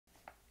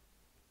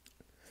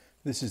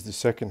This is the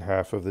second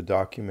half of the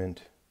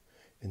document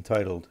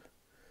entitled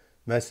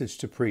Message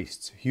to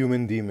Priests,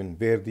 Human Demon,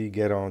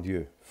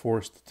 Verdi-Garandieu,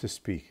 Forced to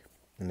Speak,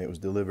 and it was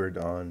delivered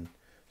on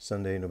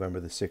Sunday, November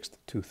the 6th,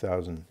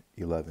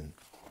 2011.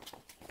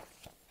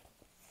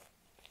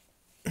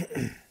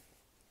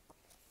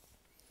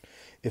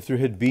 If there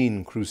had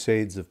been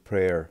crusades of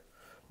prayer,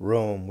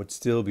 Rome would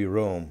still be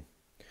Rome.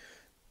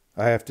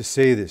 I have to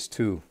say this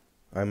too.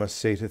 I must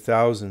say to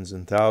thousands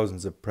and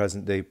thousands of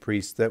present-day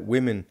priests that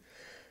women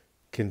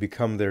can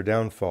become their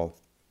downfall,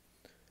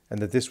 and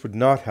that this would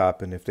not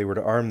happen if they were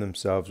to arm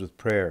themselves with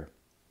prayer.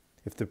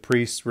 If the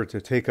priests were to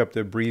take up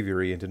their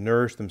breviary and to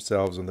nourish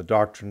themselves on the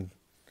doctrine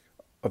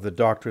of the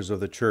doctors of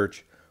the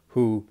church,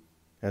 who,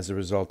 as a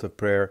result of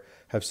prayer,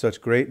 have such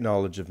great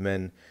knowledge of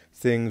men,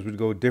 things would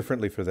go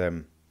differently for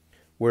them.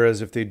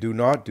 Whereas if they do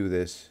not do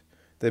this,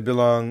 they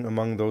belong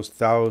among those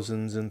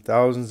thousands and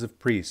thousands of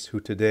priests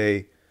who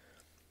today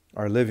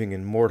are living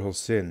in mortal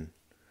sin.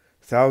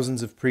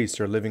 Thousands of priests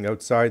are living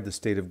outside the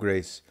state of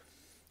grace,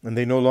 and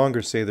they no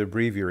longer say their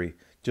breviary,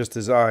 just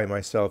as I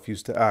myself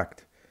used to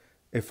act.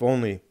 If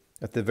only,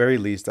 at the very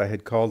least, I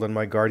had called on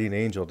my guardian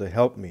angel to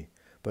help me.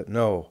 But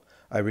no,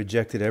 I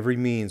rejected every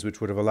means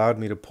which would have allowed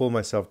me to pull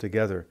myself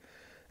together,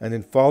 and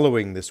in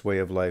following this way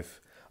of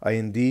life, I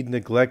indeed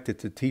neglected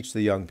to teach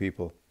the young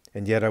people,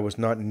 and yet I was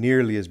not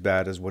nearly as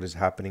bad as what is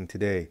happening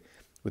today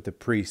with the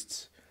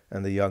priests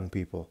and the young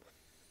people.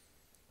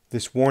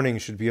 This warning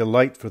should be a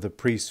light for the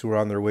priests who are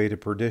on their way to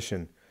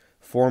perdition.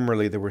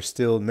 Formerly there were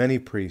still many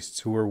priests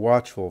who were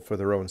watchful for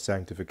their own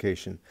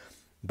sanctification,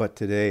 but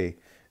today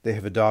they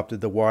have adopted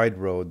the wide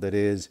road that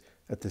is,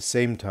 at the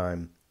same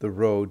time, the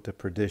road to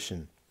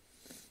perdition.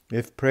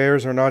 If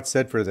prayers are not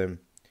said for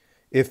them,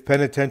 if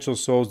penitential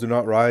souls do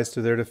not rise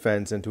to their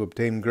defense and to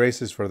obtain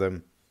graces for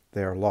them,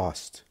 they are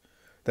lost.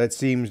 That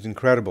seems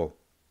incredible.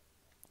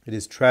 It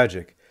is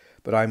tragic,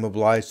 but I am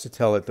obliged to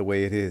tell it the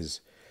way it is.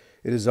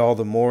 It is all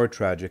the more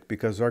tragic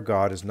because our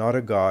God is not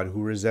a God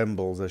who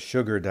resembles a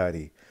sugar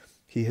daddy.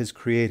 He has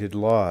created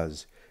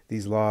laws.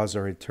 These laws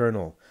are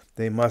eternal.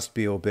 They must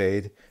be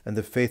obeyed, and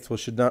the faithful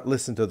should not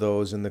listen to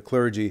those in the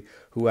clergy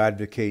who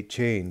advocate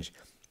change,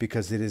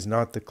 because it is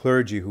not the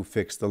clergy who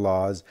fix the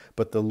laws,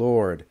 but the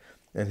Lord,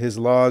 and his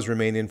laws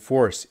remain in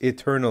force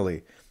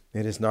eternally.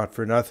 It is not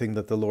for nothing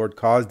that the Lord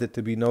caused it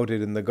to be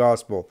noted in the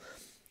gospel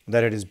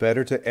that it is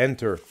better to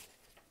enter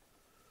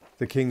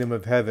the kingdom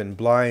of heaven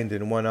blind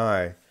in one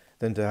eye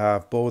than to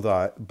have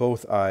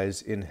both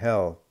eyes in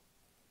hell.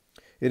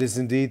 It is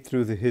indeed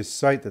through his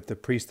sight that the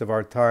priest of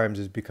our times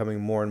is becoming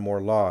more and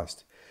more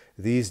lost.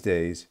 These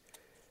days,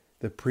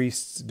 the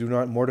priests do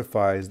not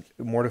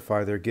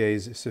mortify their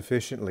gaze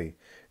sufficiently.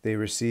 They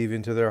receive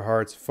into their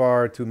hearts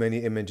far too many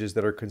images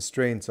that are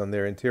constraints on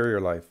their interior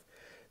life.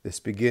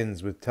 This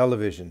begins with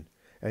television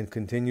and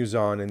continues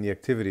on in the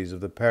activities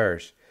of the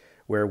parish,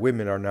 where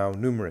women are now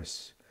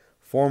numerous.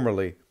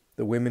 Formerly,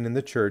 the women in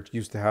the church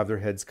used to have their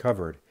heads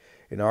covered.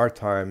 In our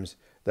times,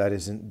 that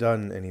isn't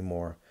done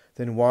anymore.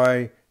 Then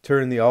why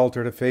turn the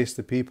altar to face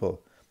the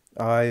people?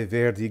 I,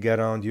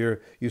 Verdi-Garandieu,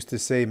 used to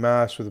say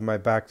Mass with my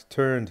back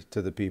turned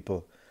to the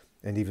people,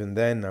 and even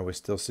then I was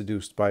still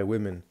seduced by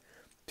women.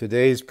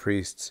 Today's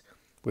priests,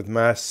 with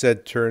Mass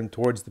said turned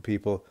towards the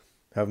people,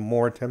 have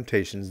more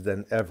temptations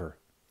than ever.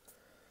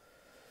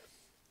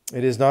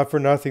 It is not for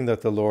nothing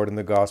that the Lord in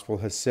the Gospel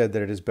has said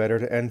that it is better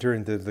to enter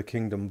into the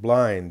kingdom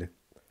blind,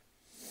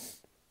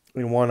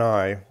 in one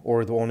eye, or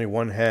with only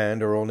one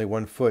hand, or only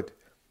one foot,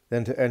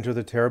 than to enter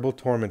the terrible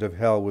torment of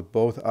hell with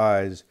both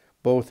eyes,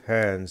 both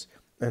hands,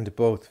 and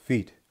both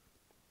feet.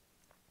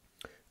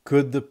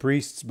 Could the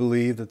priests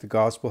believe that the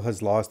gospel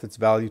has lost its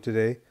value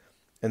today,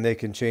 and they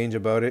can change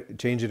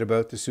it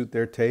about to suit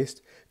their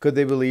taste? Could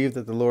they believe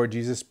that the Lord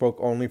Jesus spoke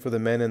only for the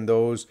men and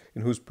those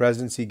in whose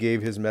presence he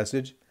gave his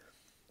message?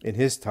 In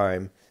his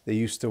time, they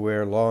used to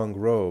wear long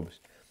robes.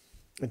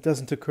 It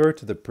doesn't occur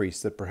to the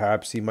priest that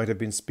perhaps he might have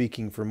been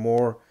speaking for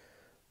more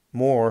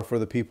for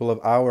the people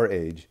of our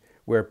age,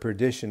 where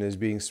perdition is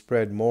being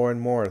spread more and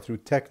more through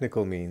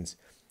technical means,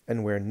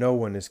 and where no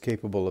one is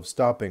capable of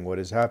stopping what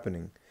is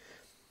happening.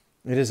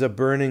 It is a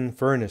burning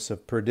furnace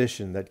of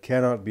perdition that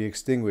cannot be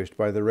extinguished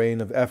by the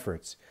rain of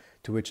efforts,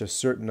 to which a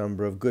certain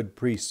number of good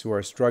priests who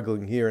are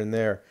struggling here and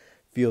there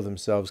feel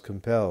themselves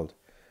compelled.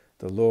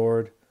 The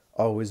Lord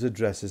always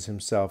addresses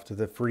himself to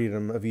the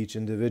freedom of each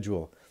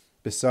individual.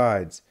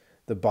 Besides,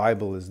 the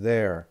Bible is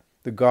there,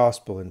 the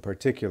gospel in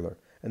particular,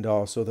 and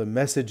also the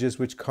messages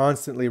which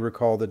constantly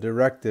recall the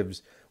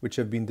directives which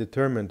have been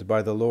determined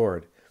by the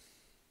Lord.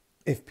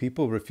 If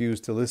people refuse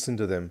to listen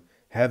to them,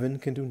 heaven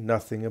can do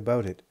nothing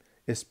about it,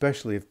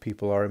 especially if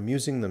people are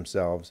amusing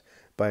themselves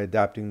by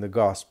adapting the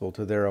gospel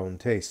to their own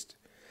taste.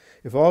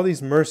 If all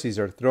these mercies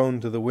are thrown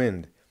to the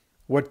wind,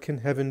 what can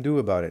heaven do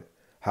about it?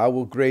 How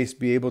will grace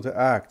be able to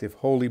act if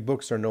holy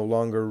books are no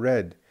longer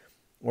read?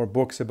 Or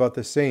books about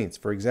the saints,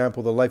 for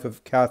example, the life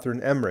of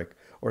Catherine Emmerich,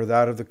 or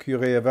that of the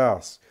Curé of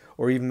Ars,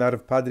 or even that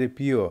of Padre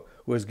Pio,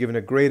 who has given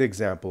a great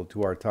example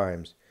to our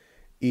times.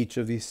 Each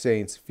of these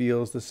saints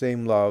feels the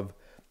same love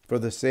for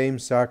the same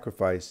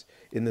sacrifice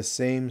in the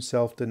same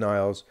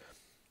self-denials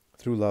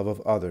through love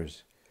of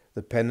others.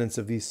 The penance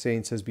of these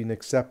saints has been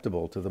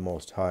acceptable to the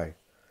Most High.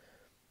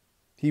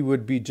 He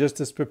would be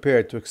just as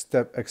prepared to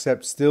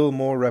accept still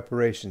more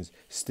reparations,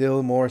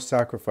 still more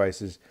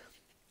sacrifices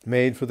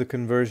made for the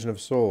conversion of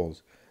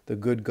souls. The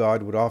good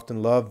God would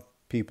often love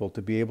people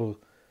to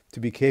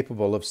be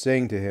capable of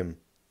saying to him,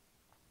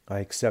 I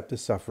accept the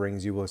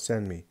sufferings you will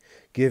send me.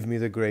 Give me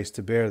the grace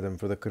to bear them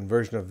for the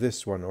conversion of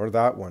this one or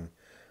that one.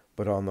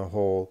 But on the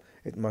whole,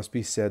 it must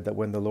be said that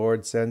when the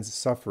Lord sends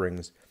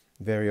sufferings,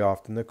 very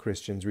often the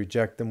Christians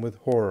reject them with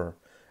horror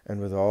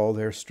and with all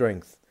their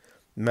strength.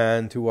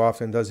 Man too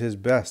often does his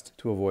best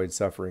to avoid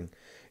suffering.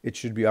 It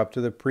should be up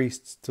to the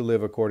priests to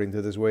live according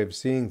to this way of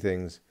seeing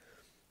things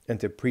and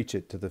to preach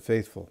it to the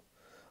faithful.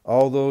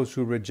 All those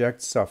who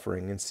reject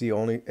suffering and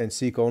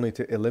seek only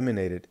to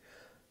eliminate it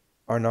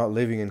are not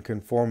living in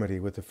conformity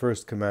with the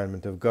first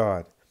commandment of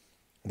God.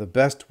 The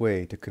best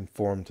way to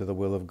conform to the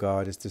will of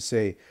God is to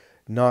say,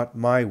 not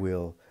my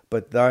will,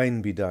 but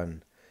thine be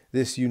done.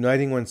 This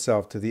uniting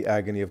oneself to the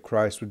agony of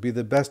Christ would be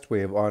the best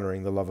way of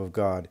honoring the love of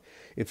God.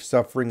 If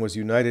suffering was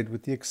united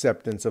with the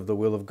acceptance of the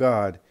will of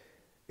God,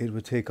 it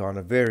would take on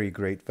a very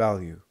great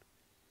value.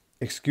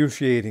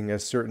 Excruciating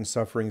as certain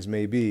sufferings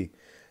may be,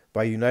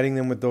 by uniting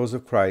them with those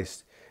of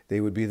Christ, they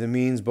would be the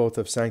means both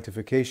of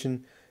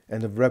sanctification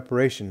and of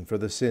reparation for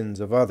the sins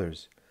of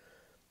others.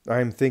 I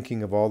am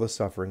thinking of all the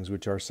sufferings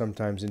which are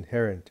sometimes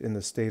inherent in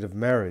the state of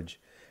marriage,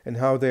 and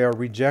how they are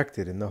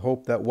rejected in the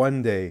hope that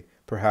one day,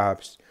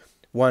 perhaps,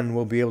 one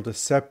will be able to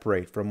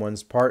separate from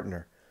one's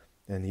partner.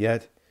 And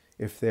yet,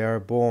 if they are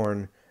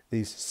borne,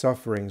 these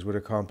sufferings would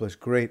accomplish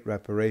great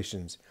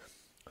reparations.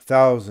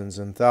 Thousands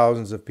and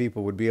thousands of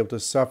people would be able to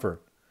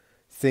suffer,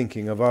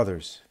 thinking of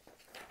others.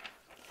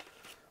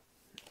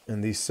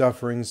 And these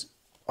sufferings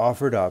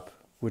offered up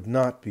would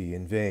not be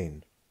in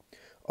vain.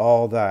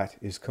 All that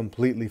is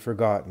completely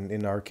forgotten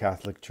in our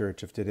Catholic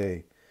Church of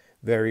today.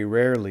 Very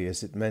rarely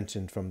is it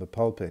mentioned from the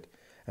pulpit,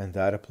 and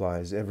that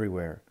applies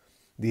everywhere.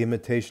 The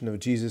imitation of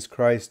Jesus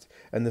Christ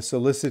and the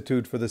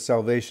solicitude for the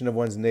salvation of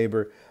one's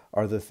neighbor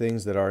are the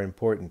things that are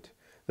important.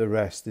 The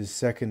rest is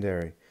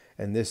secondary,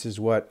 and this is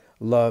what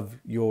love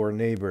your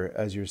neighbor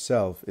as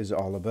yourself is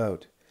all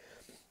about.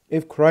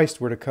 If Christ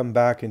were to come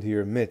back into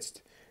your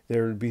midst,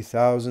 there would be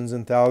thousands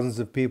and thousands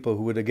of people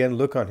who would again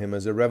look on him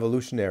as a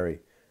revolutionary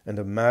and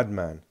a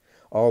madman.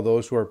 All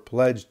those who are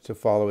pledged to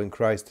following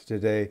Christ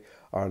today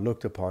are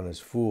looked upon as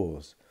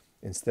fools.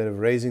 Instead of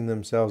raising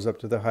themselves up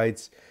to the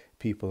heights,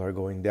 people are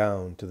going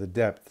down to the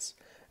depths,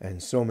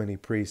 and so many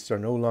priests are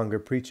no longer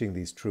preaching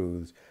these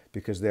truths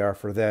because they are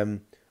for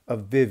them a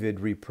vivid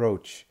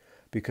reproach,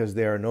 because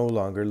they are no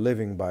longer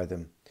living by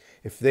them.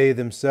 If they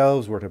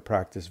themselves were to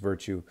practice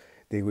virtue,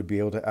 they would be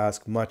able to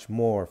ask much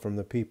more from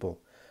the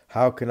people.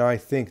 How can I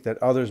think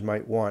that others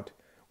might want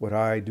what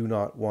I do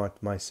not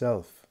want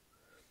myself?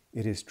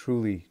 It is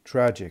truly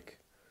tragic.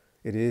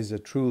 It is a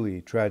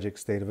truly tragic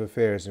state of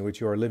affairs in which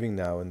you are living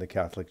now in the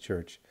Catholic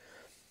Church.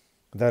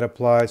 That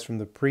applies from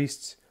the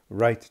priests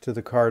right to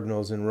the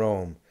cardinals in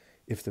Rome.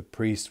 If the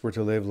priests were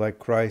to live like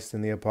Christ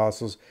and the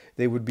apostles,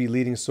 they would be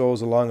leading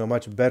souls along a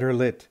much better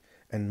lit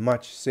and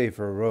much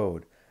safer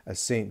road. As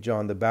St.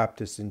 John the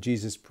Baptist and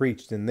Jesus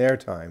preached in their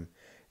time,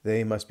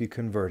 they must be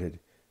converted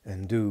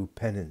and do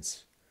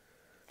penance.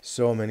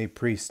 So many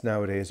priests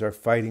nowadays are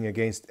fighting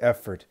against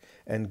effort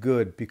and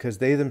good because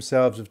they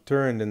themselves have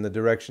turned in the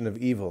direction of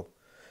evil.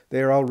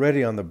 They are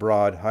already on the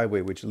broad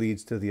highway which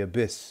leads to the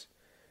abyss.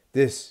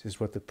 This is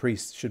what the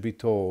priests should be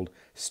told,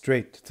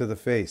 straight to the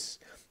face,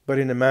 but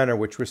in a manner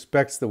which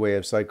respects the way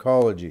of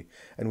psychology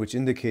and which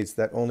indicates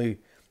that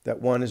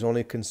one is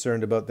only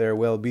concerned about their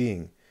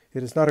well-being.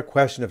 It is not a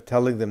question of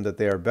telling them that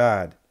they are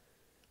bad,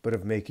 but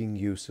of making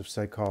use of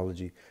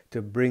psychology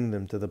to bring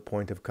them to the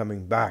point of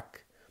coming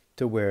back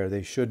to where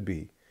they should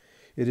be.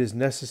 It is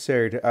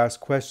necessary to ask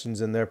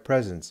questions in their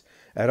presence,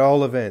 at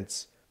all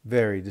events,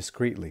 very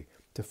discreetly,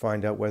 to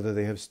find out whether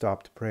they have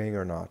stopped praying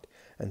or not,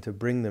 and to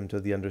bring them to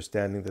the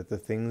understanding that the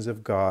things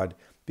of God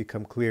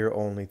become clear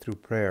only through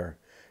prayer,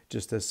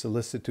 just as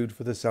solicitude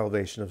for the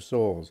salvation of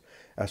souls.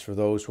 As for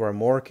those who are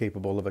more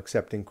capable of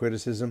accepting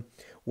criticism,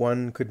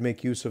 one could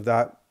make use of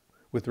that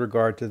with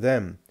regard to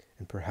them,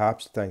 and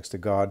perhaps, thanks to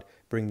God,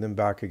 bring them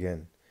back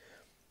again.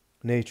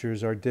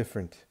 Natures are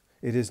different.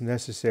 It is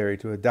necessary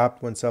to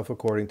adapt oneself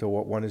according to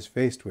what one is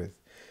faced with,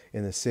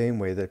 in the same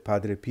way that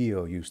Padre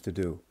Pio used to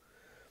do.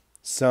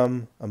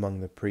 Some among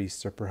the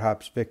priests are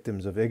perhaps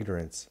victims of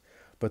ignorance,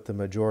 but the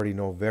majority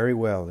know very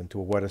well into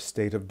what a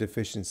state of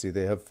deficiency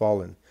they have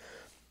fallen.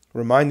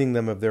 Reminding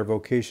them of their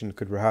vocation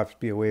could perhaps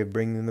be a way of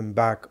bringing them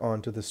back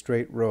onto the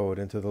straight road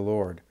and to the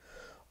Lord.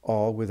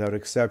 All, without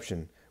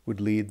exception, would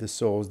lead the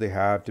souls they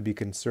have to be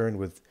concerned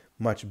with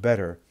much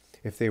better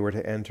if they were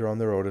to enter on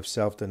the road of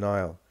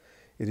self-denial.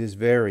 It is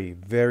very,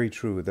 very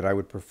true that I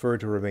would prefer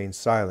to remain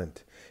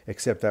silent,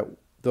 except that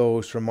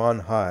those from on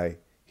high,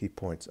 he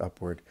points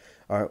upward,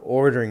 are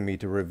ordering me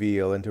to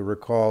reveal and to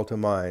recall to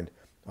mind,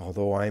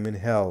 although I am in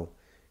hell,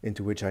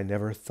 into which I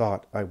never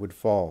thought I would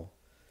fall.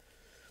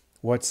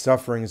 What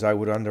sufferings I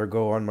would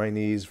undergo on my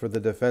knees for the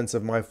defense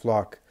of my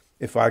flock,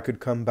 if I could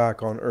come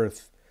back on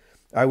earth.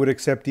 I would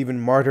accept even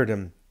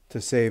martyrdom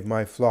to save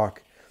my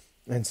flock,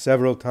 and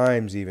several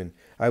times even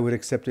I would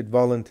accept it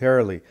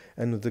voluntarily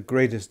and with the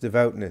greatest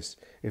devoutness,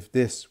 if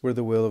this were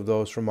the will of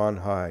those from on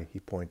high. He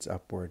points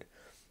upward.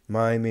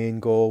 My main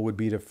goal would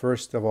be to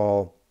first of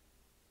all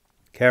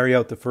carry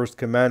out the first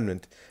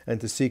commandment,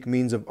 and to seek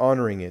means of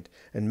honoring it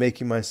and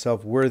making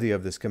myself worthy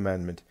of this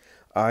commandment.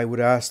 I would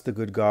ask the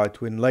good God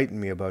to enlighten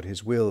me about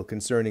his will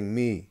concerning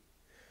me.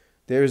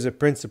 There is a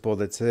principle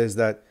that says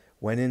that,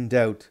 when in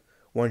doubt,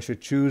 one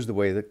should choose the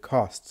way that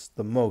costs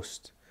the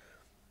most.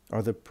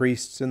 Are the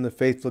priests and the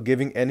faithful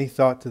giving any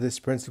thought to this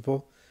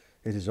principle?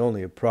 It is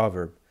only a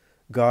proverb.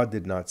 God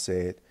did not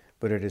say it,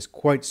 but it is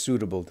quite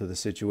suitable to the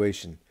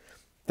situation.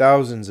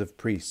 Thousands of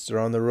priests are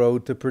on the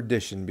road to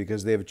perdition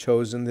because they have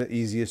chosen the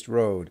easiest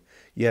road.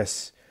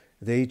 Yes,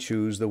 they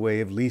choose the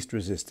way of least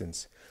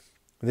resistance.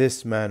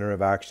 This manner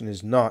of action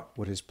is not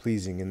what is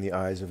pleasing in the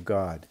eyes of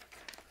God.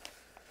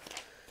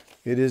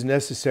 It is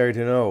necessary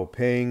to know,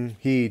 paying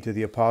heed to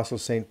the Apostle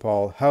St.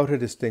 Paul, how to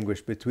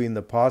distinguish between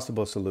the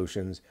possible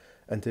solutions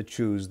and to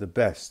choose the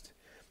best.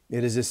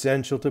 It is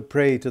essential to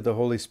pray to the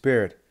Holy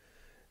Spirit,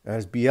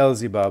 as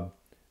Beelzebub,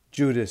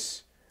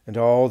 Judas, and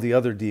all the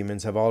other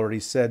demons have already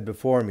said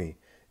before me.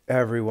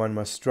 Everyone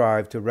must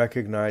strive to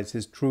recognize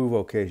his true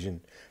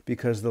vocation,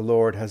 because the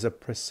Lord has a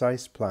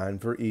precise plan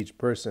for each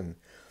person.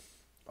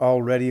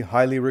 Already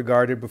highly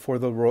regarded before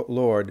the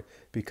Lord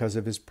because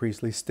of his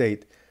priestly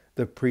state,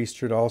 the priest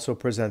should also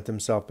present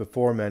himself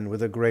before men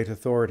with a great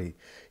authority.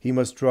 He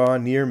must draw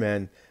near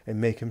men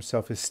and make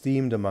himself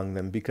esteemed among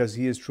them, because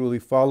he is truly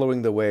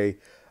following the way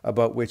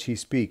about which he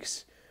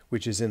speaks,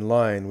 which is in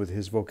line with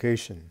his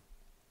vocation.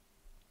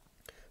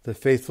 The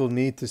faithful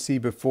need to see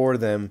before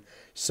them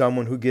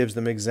someone who gives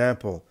them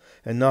example,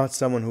 and not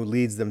someone who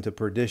leads them to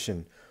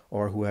perdition,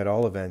 or who at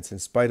all events, in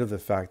spite of the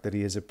fact that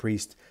he is a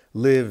priest,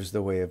 lives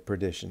the way of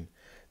perdition.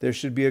 There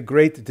should be a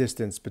great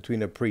distance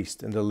between a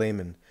priest and a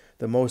layman.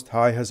 The Most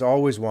High has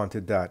always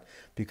wanted that,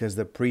 because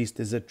the priest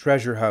is a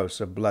treasure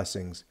house of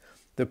blessings.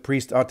 The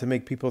priest ought to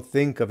make people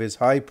think of his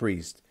high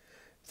priest.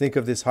 Think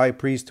of this high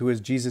priest who is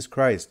Jesus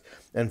Christ,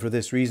 and for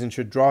this reason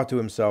should draw to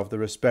himself the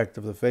respect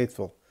of the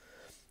faithful.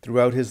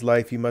 Throughout his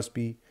life he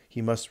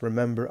must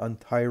remember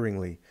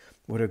untiringly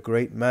what a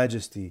great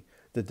majesty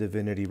the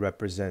divinity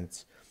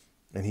represents,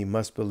 and he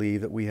must believe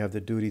that we have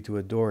the duty to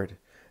adore it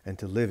and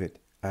to live it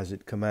as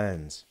it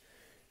commands.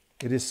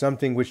 It is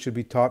something which should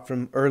be taught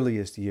from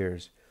earliest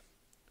years.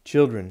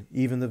 Children,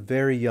 even the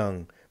very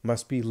young,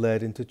 must be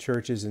led into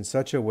churches in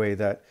such a way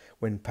that,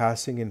 when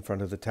passing in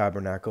front of the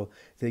tabernacle,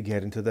 they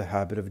get into the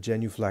habit of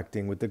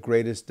genuflecting with the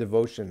greatest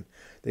devotion.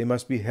 They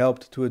must be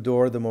helped to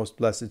adore the most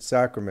blessed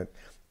sacrament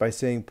by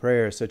saying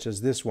prayers such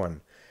as this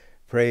one: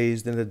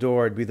 "Praised and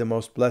adored be the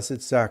most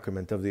blessed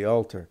sacrament of the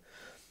altar."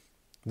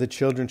 The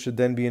children should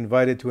then be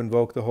invited to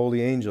invoke the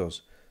holy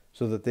angels,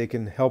 so that they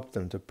can help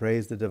them to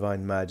praise the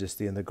divine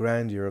majesty and the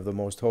grandeur of the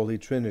most holy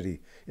Trinity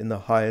in the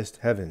highest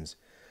heavens.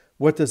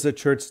 What does the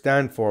Church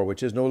stand for,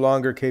 which is no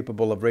longer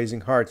capable of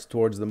raising hearts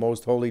towards the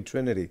most holy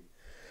Trinity?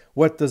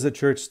 What does the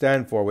Church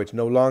stand for, which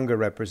no longer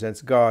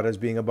represents God as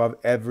being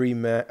above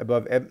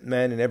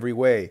man in every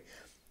way,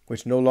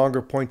 which no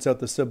longer points out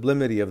the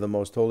sublimity of the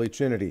most holy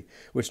Trinity,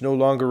 which no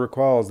longer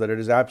recalls that it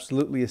is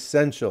absolutely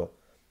essential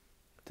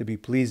to be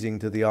pleasing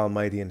to the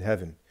Almighty in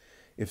heaven?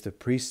 If the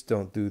priests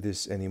don't do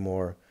this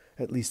anymore,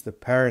 at least the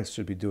parents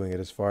should be doing it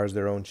as far as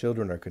their own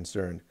children are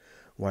concerned.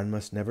 One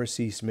must never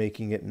cease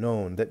making it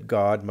known that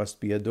God must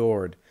be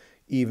adored,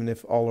 even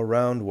if all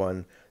around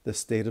one the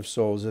state of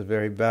souls is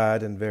very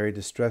bad and very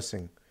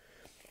distressing.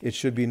 It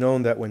should be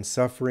known that when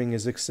suffering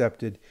is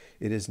accepted,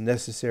 it is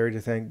necessary to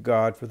thank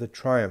God for the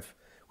triumph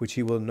which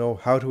he will know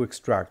how to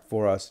extract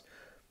for us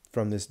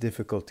from this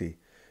difficulty.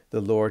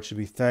 The Lord should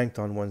be thanked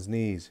on one's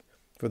knees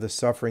for the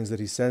sufferings that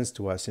he sends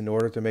to us in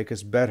order to make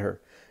us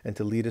better and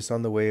to lead us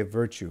on the way of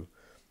virtue.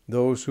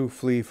 Those who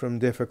flee from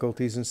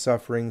difficulties and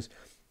sufferings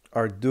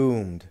are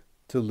doomed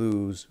to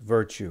lose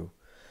virtue.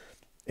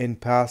 In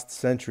past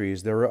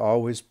centuries, there were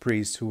always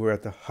priests who were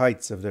at the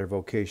heights of their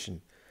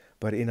vocation.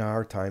 But in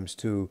our times,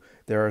 too,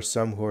 there are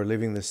some who are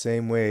living the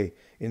same way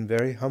in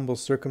very humble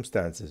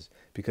circumstances,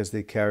 because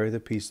they carry the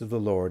peace of the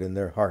Lord in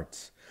their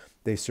hearts.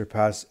 They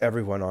surpass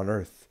everyone on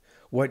earth.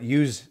 What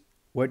use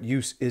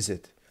is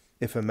it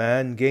if a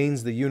man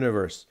gains the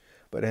universe,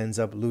 but ends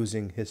up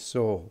losing his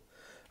soul?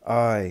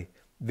 I,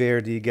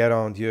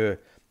 Verdi-Garandieu,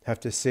 have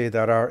to say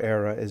that our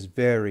era is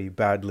very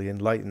badly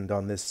enlightened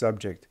on this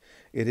subject.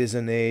 It is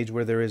an age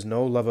where there is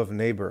no love of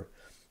neighbor,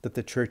 that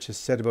the Church has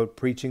set about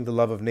preaching the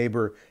love of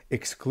neighbor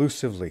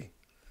exclusively.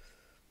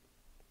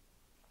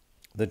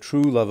 The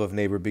true love of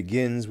neighbor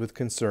begins with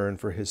concern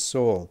for his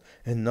soul,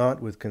 and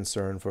not with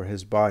concern for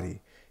his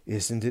body.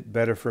 Isn't it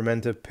better for men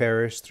to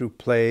perish through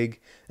plague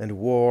and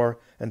war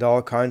and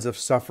all kinds of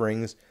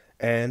sufferings,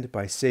 and,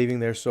 by saving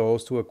their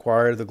souls, to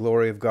acquire the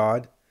glory of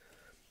God?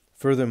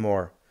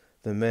 Furthermore,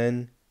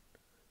 men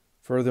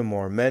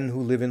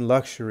who live in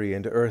luxury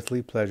and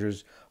earthly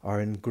pleasures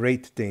are in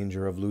great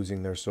danger of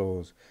losing their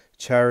souls.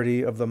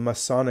 Charity of the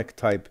Masonic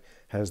type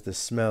has the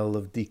smell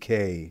of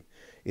decay.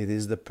 It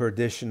is the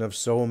perdition of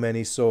so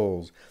many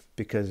souls,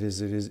 because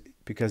it is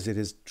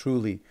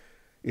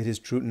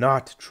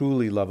not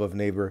truly love of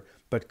neighbor,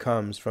 but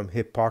comes from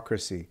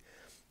hypocrisy.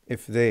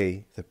 If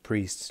they, the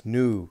priests,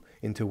 knew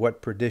into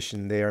what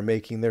perdition they are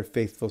making their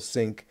faithful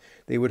sink,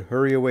 they would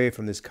hurry away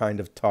from this kind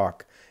of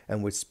talk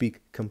and would speak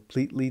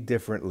completely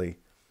differently.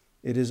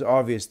 It is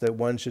obvious that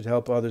one should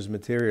help others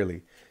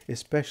materially,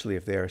 especially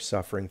if they are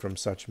suffering from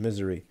such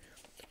misery.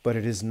 But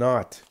it is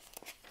not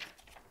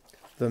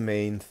the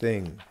main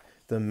thing.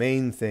 The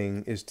main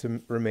thing is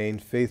to remain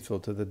faithful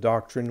to the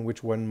doctrine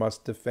which one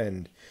must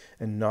defend,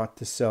 and not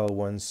to sell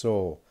one's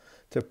soul.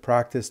 To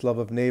practice love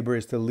of neighbor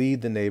is to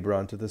lead the neighbor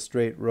onto the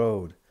straight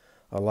road.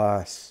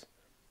 Alas,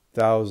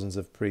 thousands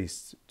of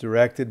priests,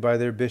 directed by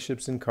their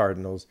bishops and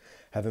cardinals,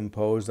 have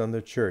imposed on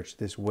the church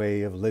this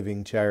way of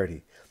living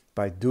charity.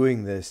 By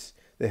doing this,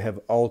 they have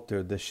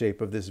altered the shape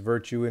of this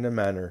virtue in a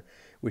manner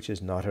which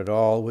is not at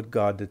all what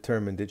God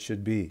determined it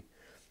should be.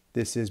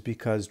 This is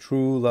because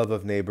true love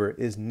of neighbor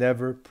is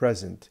never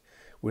present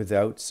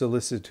without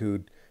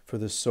solicitude for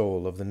the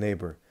soul of the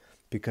neighbor,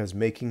 because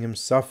making him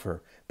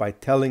suffer by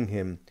telling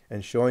him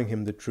and showing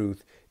him the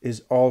truth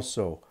is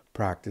also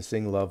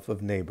practicing love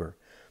of neighbor.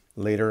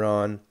 Later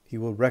on, he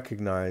will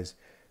recognize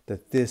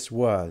that this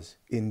was,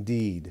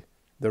 indeed,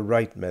 the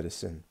right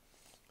medicine.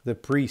 The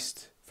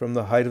priest, from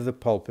the height of the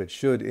pulpit,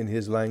 should, in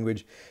his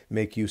language,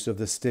 make use of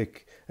the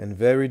stick and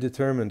very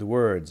determined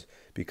words,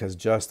 because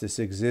justice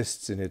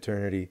exists in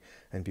eternity,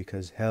 and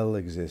because hell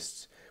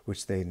exists,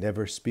 which they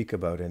never speak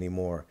about any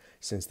more,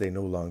 since they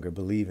no longer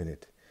believe in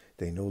it.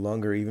 They no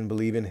longer even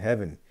believe in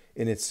heaven,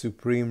 in its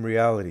supreme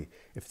reality.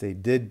 If they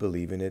did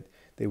believe in it,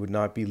 they would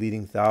not be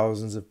leading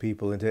thousands of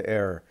people into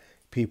error,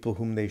 people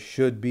whom they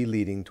should be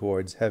leading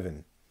towards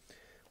heaven.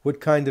 What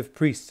kind of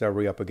priests are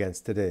we up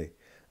against today?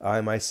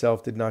 I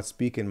myself did not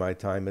speak in my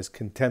time as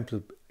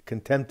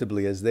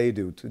contemptibly as they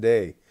do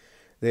today.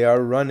 They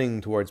are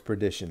running towards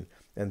perdition,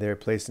 and their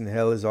place in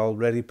hell is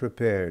already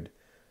prepared.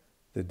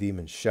 The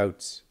demon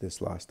shouts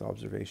this last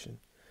observation.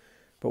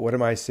 But what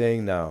am I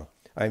saying now?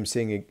 I am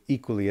saying it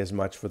equally as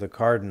much for the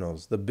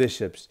cardinals, the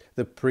bishops,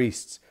 the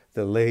priests,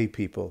 the lay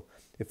people.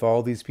 If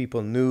all these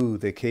people knew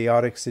the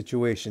chaotic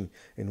situation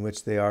in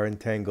which they are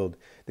entangled,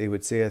 they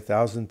would say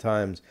 1,000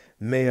 times,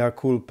 mea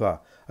culpa,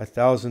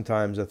 1,000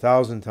 times,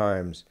 1,000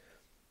 times.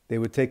 They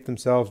would take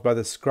themselves by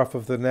the scruff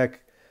of the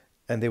neck,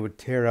 and they would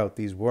tear out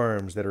these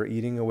worms that are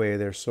eating away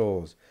their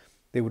souls.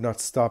 They would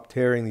not stop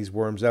tearing these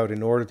worms out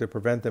in order to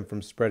prevent them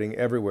from spreading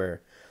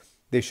everywhere.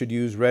 They should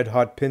use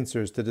red-hot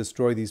pincers to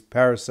destroy these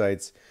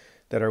parasites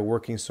that are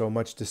working so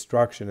much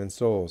destruction in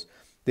souls.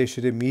 They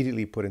should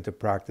immediately put into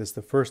practice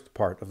the first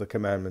part of the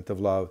commandment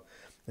of love,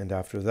 and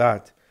after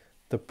that,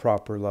 the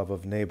proper love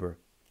of neighbor.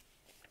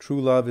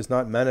 True love is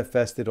not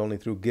manifested only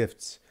through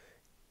gifts,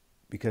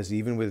 because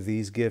even with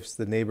these gifts,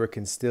 the neighbor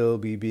can still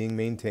be being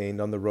maintained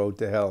on the road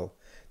to hell.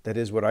 That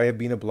is what I have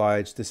been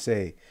obliged to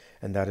say,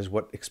 and that is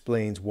what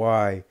explains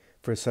why,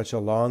 for such a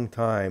long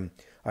time,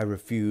 I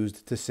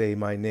refused to say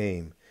my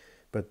name.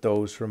 But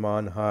those from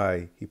on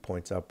high, he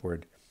points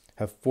upward,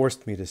 have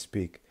forced me to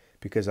speak,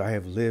 because I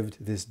have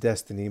lived this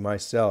destiny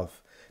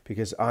myself,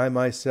 because I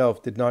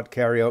myself did not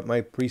carry out my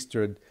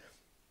priesthood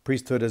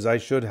as I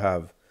should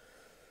have.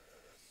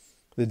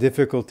 The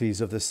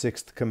difficulties of the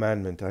sixth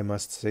commandment, I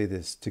must say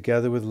this,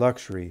 together with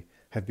luxury,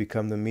 have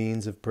become the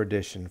means of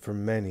perdition for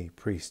many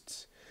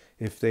priests.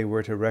 If they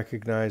were to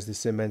recognize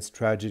this immense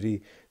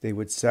tragedy, they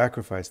would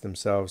sacrifice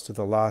themselves to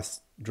the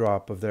last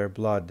drop of their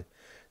blood.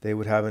 They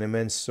would have an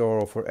immense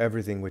sorrow for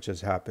everything which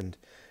has happened,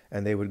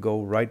 and they would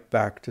go right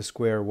back to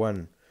square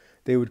one.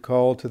 They would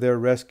call to their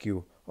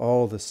rescue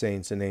all the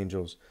saints and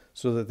angels,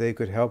 so that they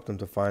could help them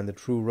to find the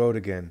true road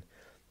again,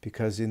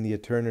 because in the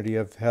eternity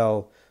of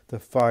hell the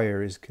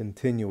fire is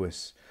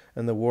continuous,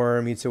 and the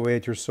worm eats away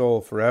at your soul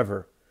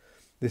forever.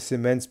 This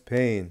immense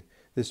pain,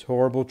 this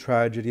horrible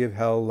tragedy of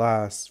hell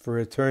lasts for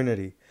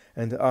eternity,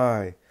 and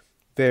I,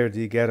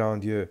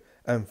 Verdi-Garandieu,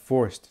 am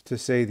forced to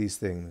say these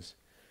things.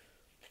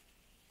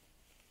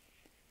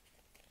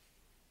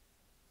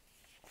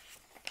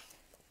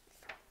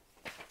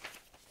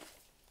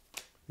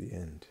 The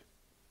end.